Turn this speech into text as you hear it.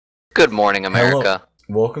Good morning, America.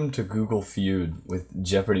 Hello. Welcome to Google Feud with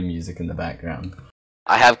Jeopardy music in the background.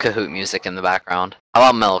 I have Kahoot music in the background. How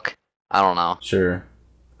about milk? I don't know. Sure.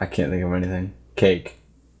 I can't think of anything. Cake.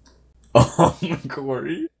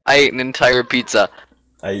 Kory. I ate an entire pizza.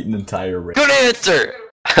 I ate an entire Good answer!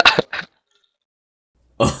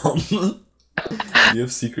 You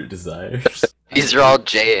have secret desires? These are all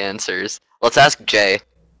J answers. Let's ask J.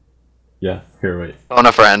 Yeah, here, wait. Phone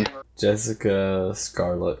a friend. Jessica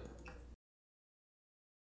Scarlett.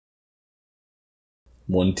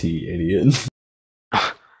 1T, idiot.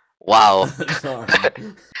 Wow. Sorry.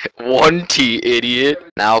 1T, idiot.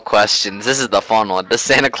 Now questions. This is the fun one. Does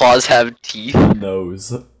Santa Claus have teeth?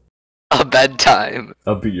 Nose. A bedtime.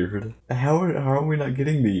 A beard. How are we not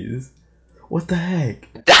getting these? What the heck?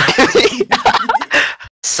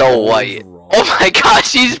 So white. Oh my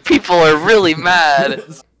gosh, these people are really mad.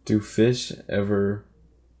 Do fish ever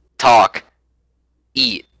Talk.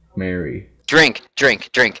 Eat. marry? Drink.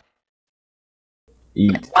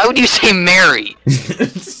 Eat. Why would you say marry?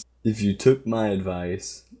 If you took my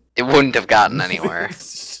advice, It wouldn't have gotten anywhere.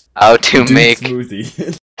 How to do make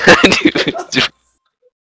smoothie.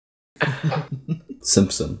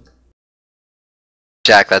 Simpson.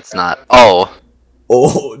 Jack, that's not. Oh,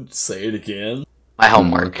 Oh, say it again. my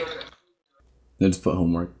homework. Let's put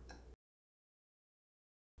homework.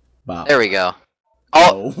 Wow. There we go.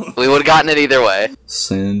 Oh, we would have gotten it either way.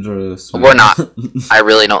 Sandra Smith. We're not. I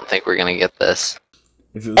really don't think we're gonna get this.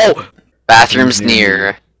 If it was Oh, bathrooms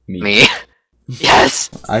near me. Yes.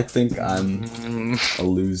 I think I'm a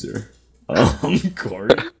loser.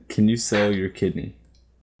 Kory, can you sell your kidney?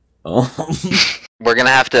 We're gonna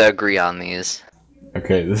have to agree on these.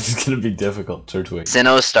 Okay, this is gonna be difficult. Turtwig.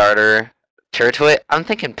 Sinnoh starter. Turtwig. I'm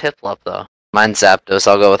thinking Piplup though. Mine's Zapdos.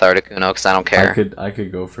 I'll go with Articuno because I don't care. I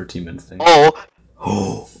could go for Team Instinct.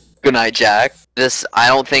 Oh. Good night, Jack. I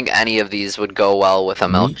don't think any of these would go well with a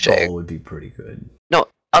milkshake. Meatball would be pretty good. No,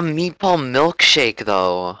 a meatball milkshake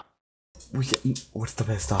though. What's the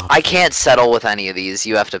best option? I can't settle with any of these.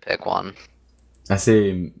 You have to pick one. I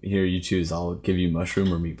say, here, you choose. I'll give you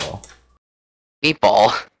mushroom or meatball.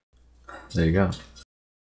 Meatball. There you go.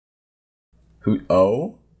 Who?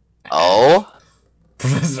 Oh? Oh?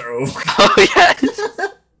 Professor Oak. Oh, yes!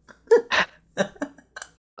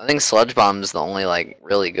 I think Sludge Bomb's the only, like,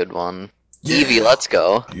 really good one. Yeah. Eevee, let's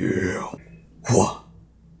go. Yeah.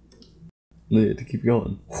 We have to keep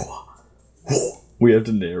going. We have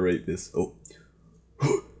to narrate this. Oh.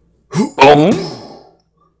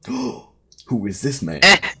 Who is this man?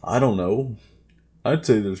 I don't know. I'd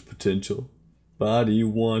say there's potential. Body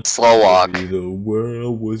wants Slow walk. the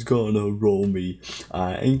world was gonna roll me.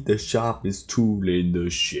 I ain't the sharpest tool in the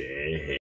shed.